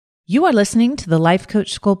You are listening to the Life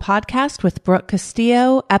Coach School podcast with Brooke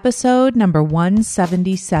Castillo, episode number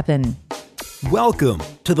 177. Welcome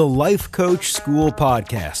to the Life Coach School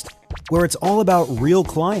podcast, where it's all about real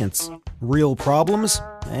clients, real problems,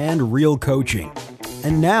 and real coaching.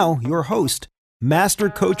 And now, your host, Master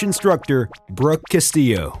Coach Instructor, Brooke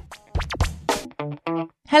Castillo.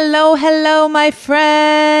 Hello, my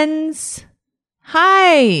friends.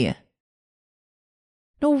 Hi.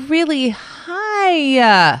 No, really,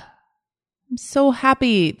 hi. I'm so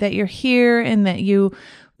happy that you're here and that you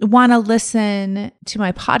want to listen to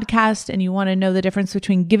my podcast and you want to know the difference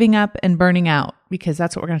between giving up and burning out, because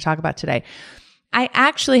that's what we're going to talk about today. I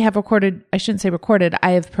actually have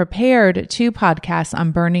I have prepared 2 podcasts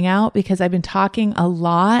on burning out because I've been talking a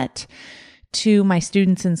lot to my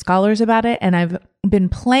students and scholars about it, and I've been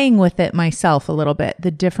playing with it myself a little bit,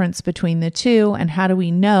 the difference between the two and how do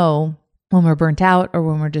we know when we're burnt out or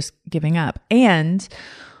when we're just giving up, and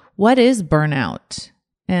what is burnout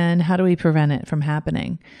and how do we prevent it from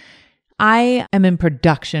happening? I am in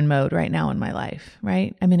production mode right now in my life,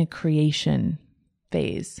 right? I'm in a creation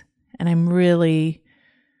phase and I'm really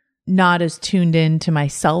not as tuned in to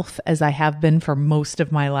myself as I have been for most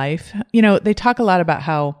of my life. You know, they talk a lot about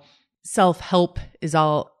how self-help is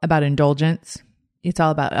all about indulgence. It's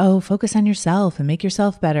all about, focus on yourself and make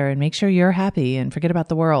yourself better and make sure you're happy and forget about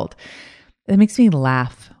the world. It makes me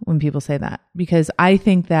laugh when people say that, because I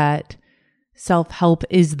think that self-help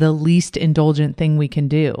is the least indulgent thing we can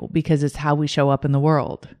do, because it's how we show up in the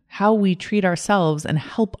world. How we treat ourselves and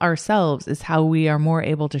help ourselves is how we are more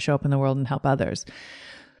able to show up in the world and help others.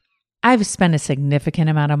 I've spent a significant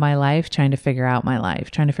amount of my life trying to figure out my life,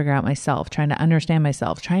 trying to figure out myself, trying to understand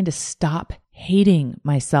myself, trying to stop hating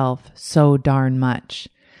myself so darn much.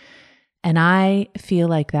 And I feel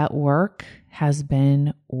like that work has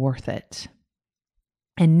been worth it.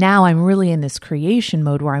 And now I'm really in this creation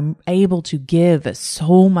mode where I'm able to give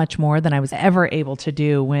so much more than I was ever able to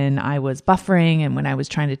do when I was buffering and when I was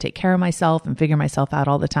trying to take care of myself and figure myself out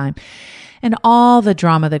all the time. And all the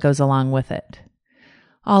drama that goes along with it.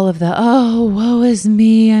 All of the, woe is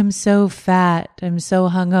me, I'm so fat, I'm so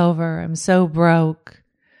hungover, I'm so broke.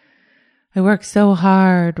 I work so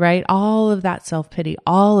hard, right? All of that self-pity,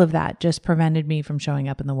 all of that just prevented me from showing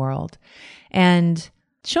up in the world. And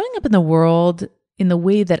showing up in the world in the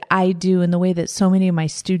way that I do, in the way that so many of my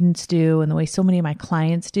students do, and the way so many of my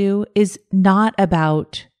clients do, is not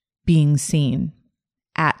about being seen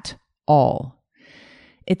at all.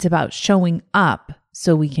 It's about showing up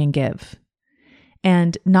so we can give.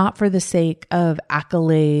 And not for the sake of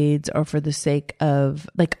accolades or for the sake of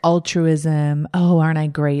like altruism. Oh, aren't I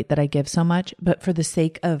great that I give so much? But for the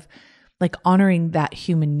sake of like honoring that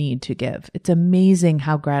human need to give. It's amazing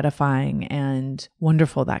how gratifying and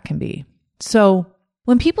wonderful that can be. So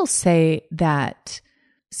when people say that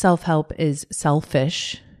self-help is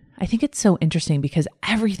selfish, I think it's so interesting because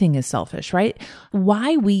everything is selfish, right?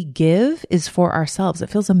 Why we give is for ourselves. It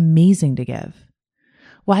feels amazing to give.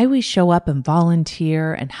 Why we show up and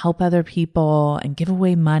volunteer and help other people and give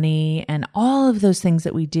away money and all of those things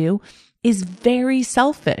that we do is very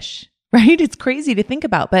selfish, right? It's crazy to think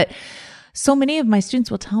about. But so many of my students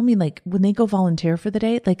will tell me, like, when they go volunteer for the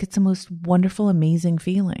day, like, it's the most wonderful, amazing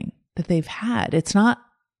feeling that they've had. It's not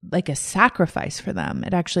like a sacrifice for them.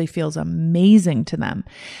 It actually feels amazing to them.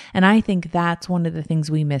 And I think that's one of the things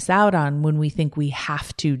we miss out on when we think we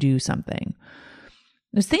have to do something.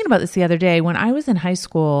 I was thinking about this the other day. When I was in high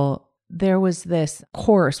school, there was this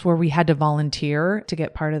course where we had to volunteer to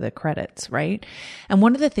get part of the credits, right? And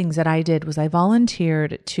one of the things that I did was I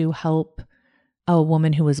volunteered to help a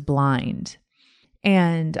woman who was blind.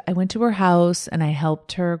 And I went to her house and I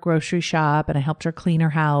helped her grocery shop and I helped her clean her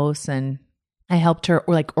house and I helped her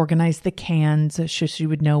like organize the cans so she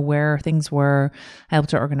would know where things were. I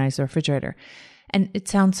helped her organize the refrigerator. And it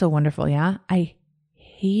sounds so wonderful, yeah? I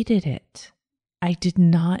hated it. I did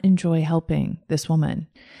not enjoy helping this woman.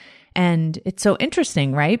 And it's so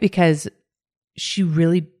interesting, right? Because she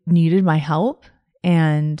really needed my help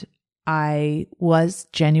and I was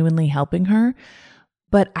genuinely helping her,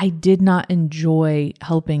 but I did not enjoy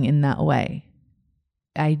helping in that way.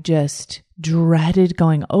 I just dreaded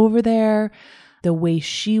going over there. The way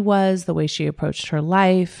she was, the way she approached her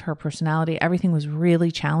life, her personality, everything was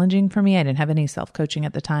really challenging for me. I didn't have any self-coaching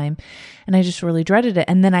at the time, and I just really dreaded it.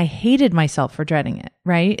 And then I hated myself for dreading it,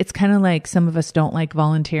 right? It's kind of like some of us don't like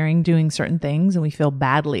volunteering, doing certain things, and we feel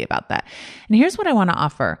badly about that. And here's what I want to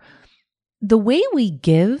offer. The way we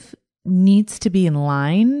give needs to be in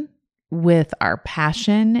line with our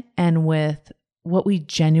passion and with what we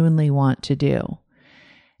genuinely want to do.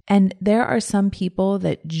 And there are some people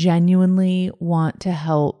that genuinely want to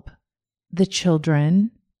help the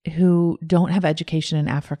children who don't have education in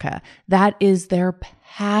Africa. That is their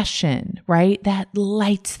passion, right? That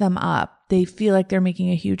lights them up. They feel like they're making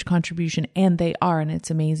a huge contribution, and they are, and it's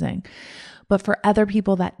amazing. But for other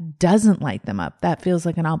people, that doesn't light them up. That feels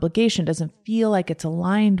like an obligation, doesn't feel like it's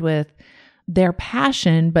aligned with their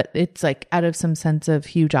passion, but it's like out of some sense of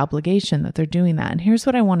huge obligation that they're doing that. And here's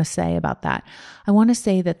what I want to say about that. I want to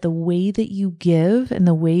say that the way that you give and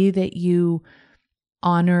the way that you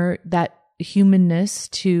honor that humanness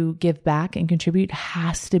to give back and contribute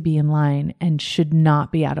has to be in line and should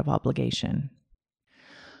not be out of obligation.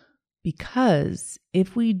 Because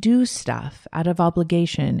if we do stuff out of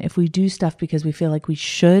obligation, if we do stuff because we feel like we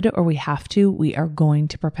should or we have to, we are going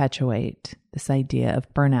to perpetuate this idea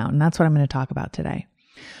of burnout. And that's what I'm going to talk about today.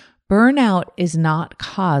 Burnout is not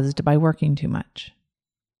caused by working too much.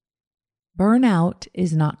 Burnout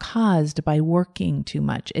is not caused by working too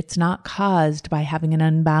much. It's not caused by having an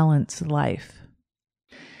unbalanced life.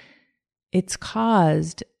 It's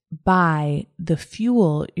caused by the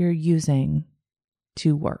fuel you're using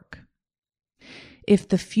to work. If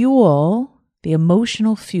the fuel, the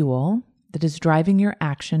emotional fuel that is driving your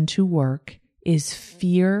action to work is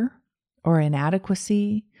fear or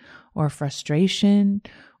inadequacy or frustration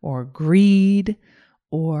or greed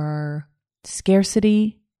or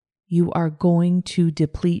scarcity, you are going to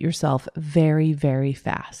deplete yourself very, very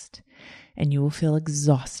fast. And you will feel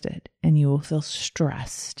exhausted, and you will feel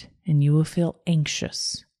stressed, and you will feel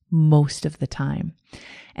anxious most of the time.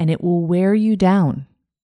 And it will wear you down.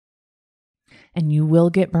 And you will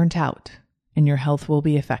get burnt out, and your health will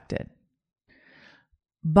be affected.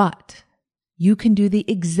 But you can do the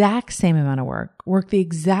exact same amount of work the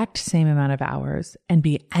exact same amount of hours, and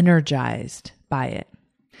be energized by it.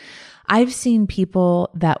 I've seen people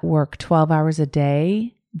that work 12 hours a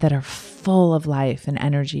day that are full of life and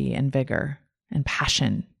energy and vigor and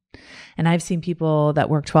passion. And I've seen people that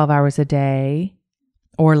work 12 hours a day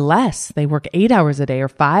or less. They work 8 hours a day or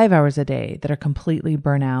 5 hours a day that are completely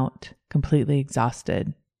burnt out, completely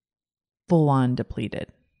exhausted, full on depleted.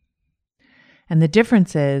 And the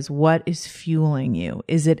difference is, what is fueling you?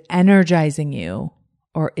 Is it energizing you,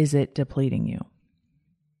 or is it depleting you?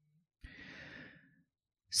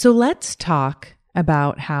 So let's talk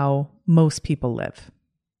about how most people live.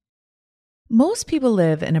 Most people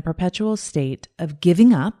live in a perpetual state of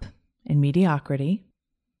giving up and mediocrity,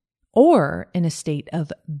 or in a state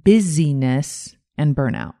of busyness and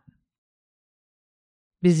burnout.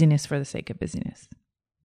 Busyness for the sake of busyness.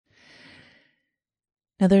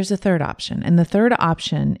 Now there's a third option, and the third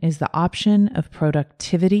option is the option of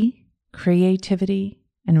productivity, creativity,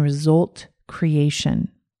 and result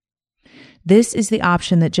creation. This is the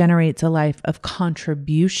option that generates a life of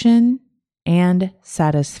contribution and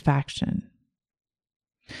satisfaction.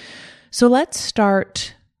 So let's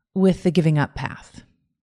start with the giving up path.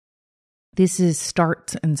 This is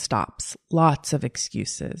starts and stops, lots of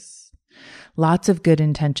excuses, lots of good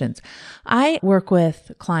intentions. I work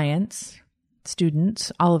with clients,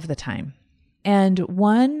 students, all of the time. And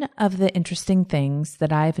one of the interesting things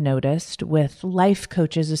that I've noticed with life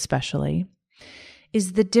coaches especially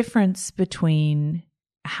is the difference between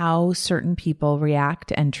how certain people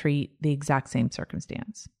react and treat the exact same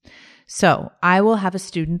circumstance. So I will have a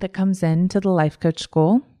student that comes into the life coach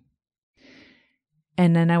school,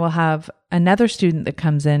 and then I will have another student that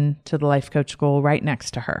comes in to the life coach school right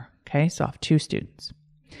next to her. Okay, so I have two students.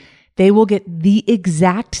 They will get the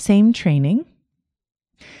exact same training,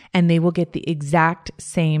 and they will get the exact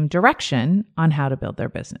same direction on how to build their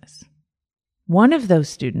business. One of those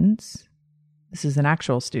students, this is an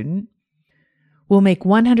actual student, will make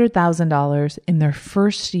 $100,000 in their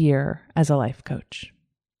first year as a life coach.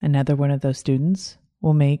 Another one of those students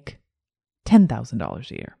will make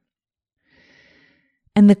 $10,000 a year.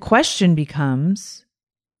 And the question becomes,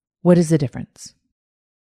 what is the difference?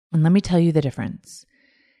 And let me tell you the difference.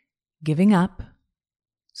 Giving up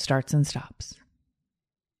starts and stops.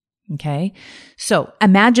 Okay? So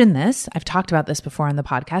imagine this. I've talked about this before on the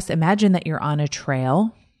podcast. Imagine that you're on a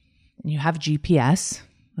trail and you have GPS.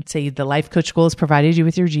 Let's say the life coach school has provided you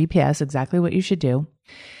with your GPS, exactly what you should do.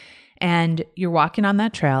 And you're walking on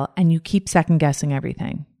that trail and you keep second guessing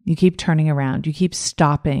everything. You keep turning around. You keep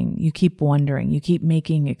stopping. You keep wondering. You keep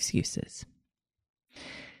making excuses.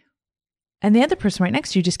 And the other person right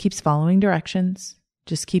next to you just keeps following directions,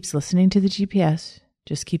 just keeps listening to the GPS,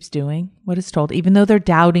 just keeps doing what it's told, even though they're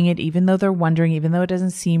doubting it, even though they're wondering, even though it doesn't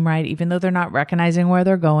seem right, even though they're not recognizing where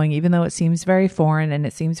they're going, even though it seems very foreign and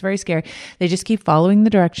it seems very scary. They just keep following the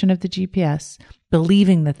direction of the GPS,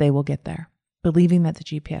 believing that they will get there, believing that the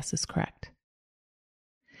GPS is correct.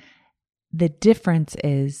 The difference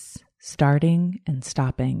is starting and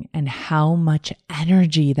stopping, and how much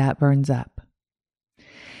energy that burns up.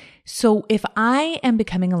 So if I am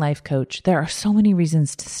becoming a life coach, there are so many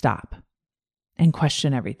reasons to stop and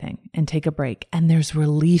question everything and take a break. And there's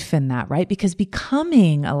relief in that, right? Because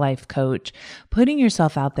becoming a life coach, putting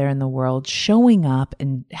yourself out there in the world, showing up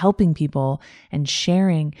and helping people and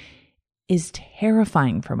sharing is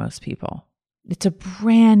terrifying for most people. It's a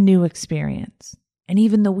brand new experience. And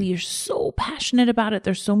even though we are so passionate about it,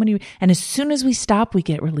 there's so many, and as soon as we stop, we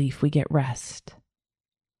get relief, we get rest.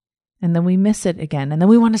 And then we miss it again. And then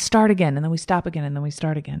we want to start again. And then we stop again. And then we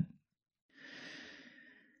start again.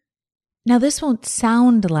 Now, this won't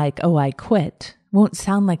sound like, oh, I quit. Won't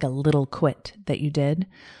sound like a little quit that you did.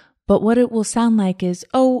 But what it will sound like is,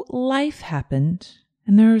 oh, life happened.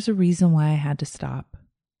 And there was a reason why I had to stop.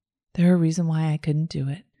 There's a reason why I couldn't do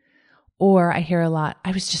it. Or I hear a lot,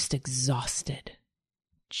 I was just exhausted.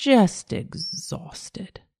 Just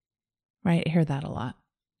exhausted. Right? I hear that a lot.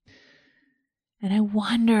 And I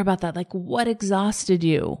wonder about that. Like, what exhausted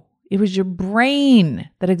you? It was your brain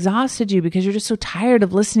that exhausted you because you're just so tired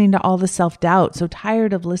of listening to all the self-doubt, so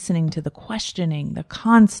tired of listening to the questioning, the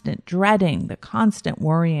constant dreading, the constant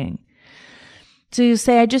worrying. So you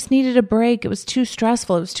say, I just needed a break. It was too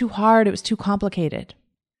stressful. It was too hard. It was too complicated.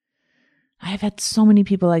 I've had so many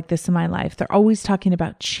people like this in my life. They're always talking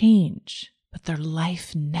about change, but their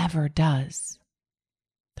life never does.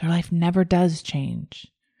 Their life never does change.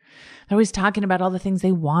 They're always talking about all the things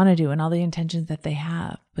they want to do and all the intentions that they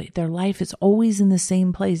have, but their life is always in the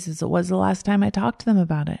same place as it was the last time I talked to them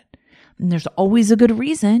about it. And there's always a good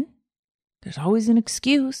reason. There's always an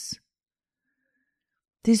excuse.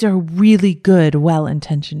 These are really good,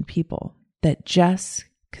 well-intentioned people that just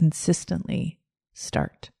consistently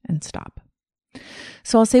start and stop.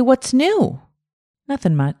 So I'll say, what's new?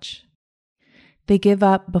 Nothing much. They give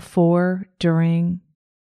up before, during,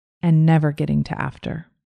 and never getting to after.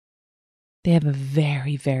 They have a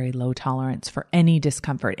very, very low tolerance for any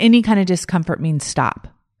discomfort. Any kind of discomfort means stop.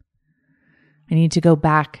 I need to go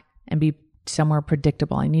back and be somewhere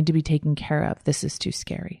predictable. I need to be taken care of. This is too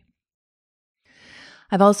scary.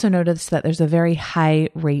 I've also noticed that there's a very high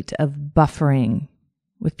rate of buffering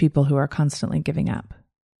with people who are constantly giving up.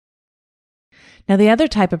 Now, the other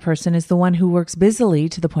type of person is the one who works busily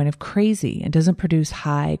to the point of crazy and doesn't produce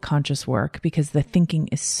high conscious work because the thinking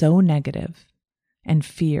is so negative and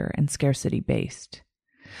fear and scarcity based.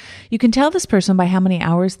 You can tell this person by how many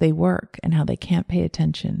hours they work and how they can't pay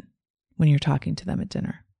attention when you're talking to them at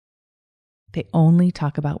dinner. They only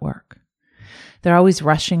talk about work. They're always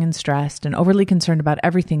rushing and stressed and overly concerned about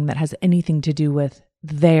everything that has anything to do with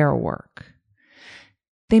their work.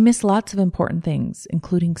 They miss lots of important things,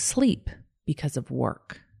 including sleep, because of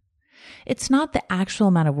work. It's not the actual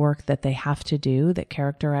amount of work that they have to do that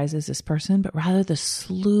characterizes this person, but rather the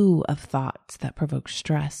slew of thoughts that provoke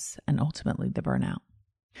stress and ultimately the burnout.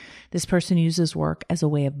 This person uses work as a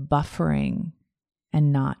way of buffering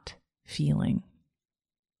and not feeling.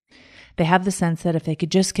 They have the sense that if they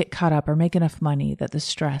could just get caught up or make enough money, that the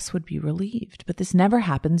stress would be relieved. But this never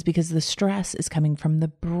happens because the stress is coming from the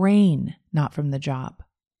brain, not from the job.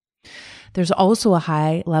 There's also a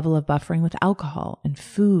high level of buffering with alcohol and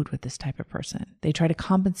food with this type of person. They try to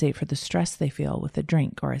compensate for the stress they feel with a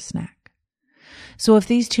drink or a snack. So if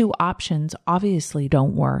these two options obviously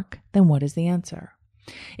don't work, then what is the answer?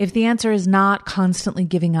 If the answer is not constantly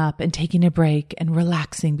giving up and taking a break and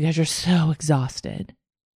relaxing because you're so exhausted,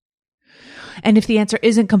 and if the answer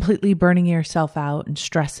isn't completely burning yourself out and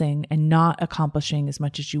stressing and not accomplishing as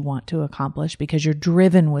much as you want to accomplish because you're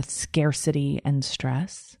driven with scarcity and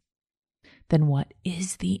stress, then what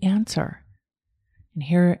is the answer? And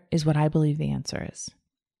here is what I believe the answer is.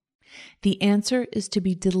 The answer is to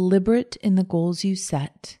be deliberate in the goals you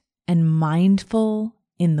set and mindful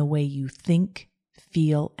in the way you think,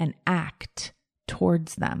 feel, and act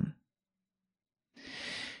towards them.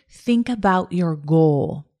 Think about your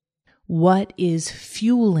goal. What is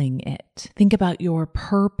fueling it? Think about your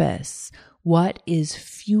purpose. What is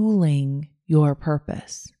fueling your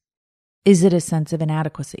purpose? Is it a sense of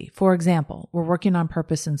inadequacy? For example, we're working on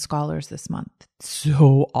Purpose in Scholars this month.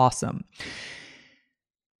 So awesome.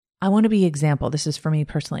 I want to be an example. This is for me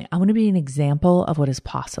personally. I want to be an example of what is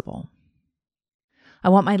possible. I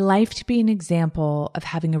want my life to be an example of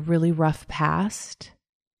having a really rough past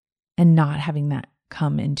and not having that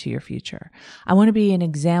come into your future. I want to be an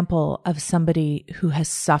example of somebody who has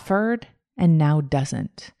suffered and now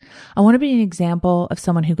doesn't. I want to be an example of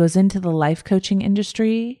someone who goes into the life coaching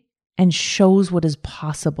industry and shows what is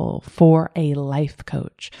possible for a life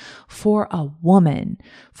coach, for a woman,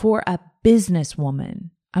 for a businesswoman.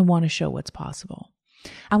 I want to show what's possible.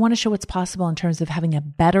 I want to show what's possible in terms of having a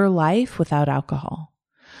better life without alcohol.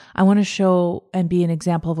 I want to show and be an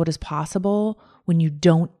example of what is possible when you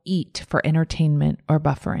don't eat for entertainment or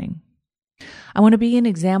buffering. I want to be an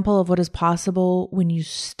example of what is possible when you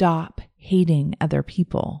stop hating other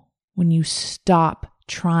people, when you stop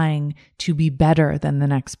trying to be better than the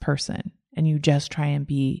next person, and you just try and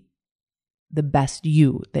be the best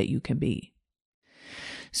you that you can be.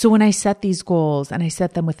 So when I set these goals, and I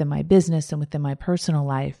set them within my business and within my personal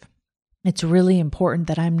life, it's really important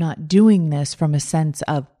that I'm not doing this from a sense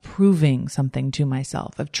of proving something to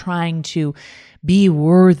myself, of trying to be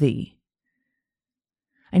worthy.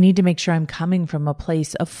 I need to make sure I'm coming from a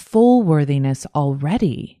place of full worthiness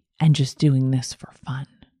already and just doing this for fun.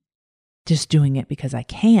 Just doing it because I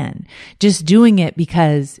can. Just doing it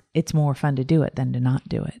because it's more fun to do it than to not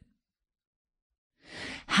do it.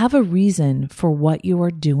 Have a reason for what you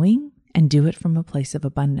are doing and do it from a place of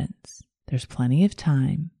abundance. There's plenty of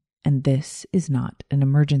time, and this is not an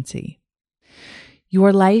emergency.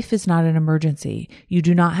 Your life is not an emergency. You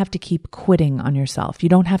do not have to keep quitting on yourself. You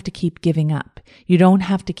don't have to keep giving up. You don't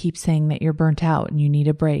have to keep saying that you're burnt out and you need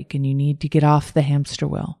a break and you need to get off the hamster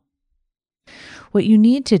wheel. What you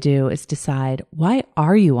need to do is decide, why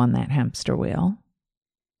are you on that hamster wheel?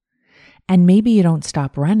 And maybe you don't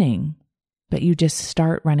stop running, but you just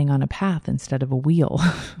start running on a path instead of a wheel.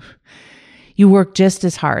 You work just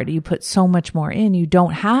as hard. You put so much more in. You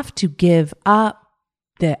don't have to give up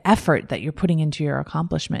the effort that you're putting into your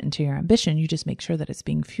accomplishment, into your ambition. You just make sure that it's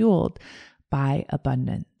being fueled by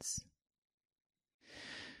abundance.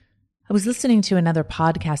 I was listening to another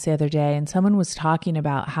podcast the other day, and someone was talking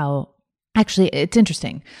about how, actually, it's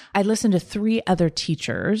interesting. I listened to 3 other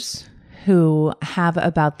teachers who have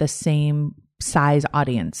about the same size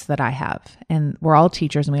audience that I have. And we're all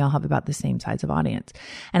teachers and we all have about the same size of audience.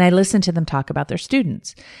 And I listened to them talk about their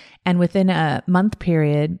students. And within a month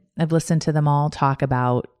period, I've listened to them all talk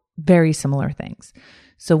about very similar things.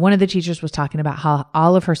 So one of the teachers was talking about how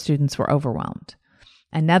all of her students were overwhelmed.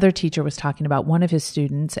 Another teacher was talking about one of his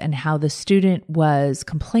students and how the student was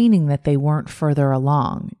complaining that they weren't further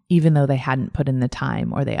along, even though they hadn't put in the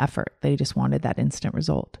time or the effort. They just wanted that instant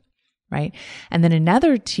result. Right? And then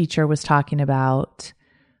another teacher was talking about,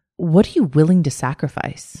 what are you willing to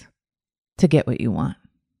sacrifice to get what you want?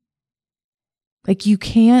 Like, you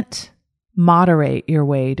can't moderate your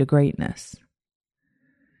way to greatness.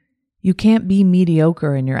 You can't be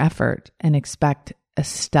mediocre in your effort and expect a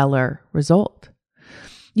stellar result.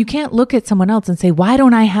 You can't look at someone else and say, why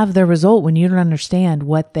don't I have their result, when you don't understand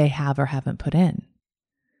what they have or haven't put in?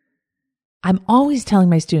 I'm always telling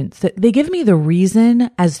my students that they give me the reason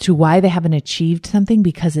as to why they haven't achieved something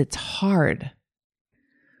because it's hard.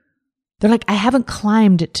 They're like, I haven't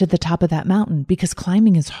climbed to the top of that mountain because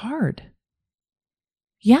climbing is hard.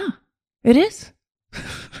 Yeah, it is.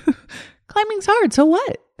 Climbing's hard. So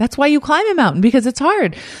what? That's why you climb a mountain, because it's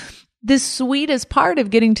hard. The sweetest part of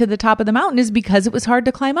getting to the top of the mountain is because it was hard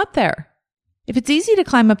to climb up there. If it's easy to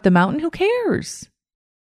climb up the mountain, who cares?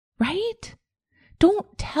 Right?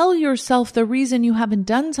 Don't tell yourself the reason you haven't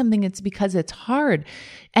done something, it's because it's hard.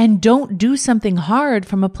 And don't do something hard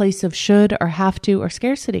from a place of should or have to or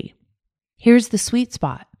scarcity. Here's the sweet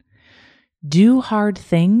spot. Do hard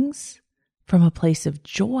things from a place of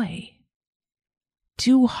joy.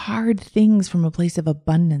 Do hard things from a place of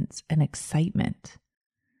abundance and excitement.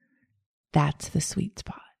 That's the sweet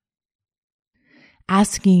spot.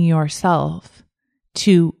 Asking yourself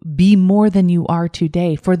to be more than you are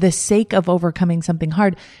today for the sake of overcoming something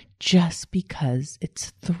hard, just because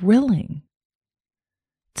it's thrilling.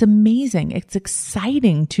 It's amazing. It's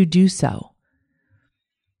exciting to do so.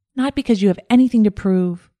 Not because you have anything to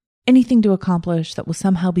prove, anything to accomplish that will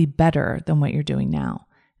somehow be better than what you're doing now.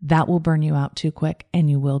 That will burn you out too quick and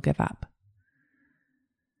you will give up.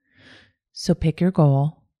 So pick your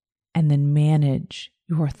goal and then manage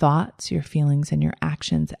your thoughts, your feelings, and your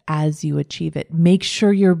actions as you achieve it. Make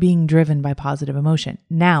sure you're being driven by positive emotion.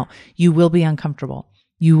 Now, you will be uncomfortable.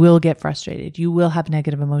 You will get frustrated. You will have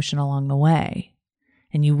negative emotion along the way.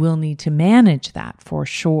 And you will need to manage that for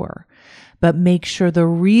sure. But make sure the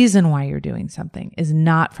reason why you're doing something is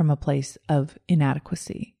not from a place of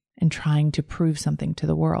inadequacy and trying to prove something to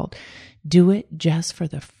the world. Do it just for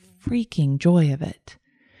the freaking joy of it.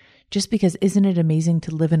 Just because, isn't it amazing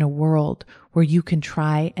to live in a world where you can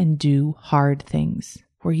try and do hard things?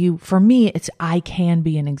 For me, I can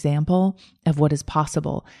be an example of what is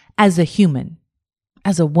possible as a human,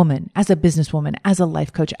 as a woman, as a businesswoman, as a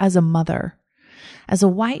life coach, as a mother, as a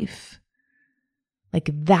wife. Like,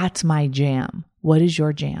 that's my jam. What is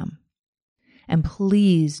your jam? And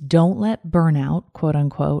please don't let burnout, quote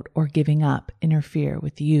unquote, or giving up interfere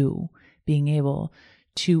with you being able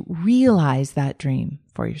to realize that dream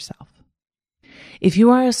for yourself. If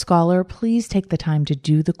you are a scholar, please take the time to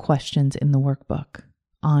do the questions in the workbook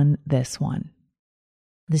on this one.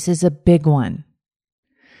 This is a big one.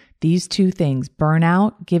 These two things,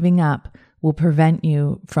 burnout, giving up, will prevent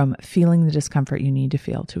you from feeling the discomfort you need to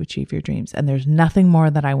feel to achieve your dreams. And there's nothing more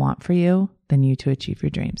that I want for you than you to achieve your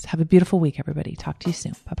dreams. Have a beautiful week, everybody. Talk to you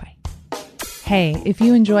soon. Bye-bye. Hey, if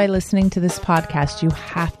you enjoy listening to this podcast, you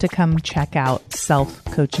have to come check out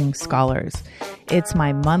Self-Coaching Scholars. It's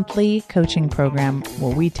my monthly coaching program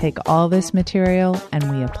where we take all this material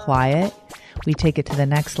and we apply it. We take it to the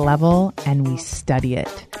next level and we study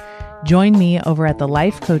it. Join me over at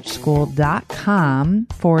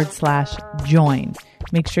thelifecoachschool.com/join.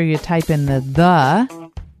 Make sure you type in the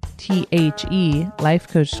THE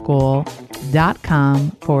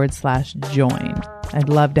lifecoachschool.com/join. I'd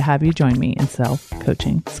love to have you join me in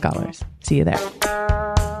Self-Coaching Scholars. See you there.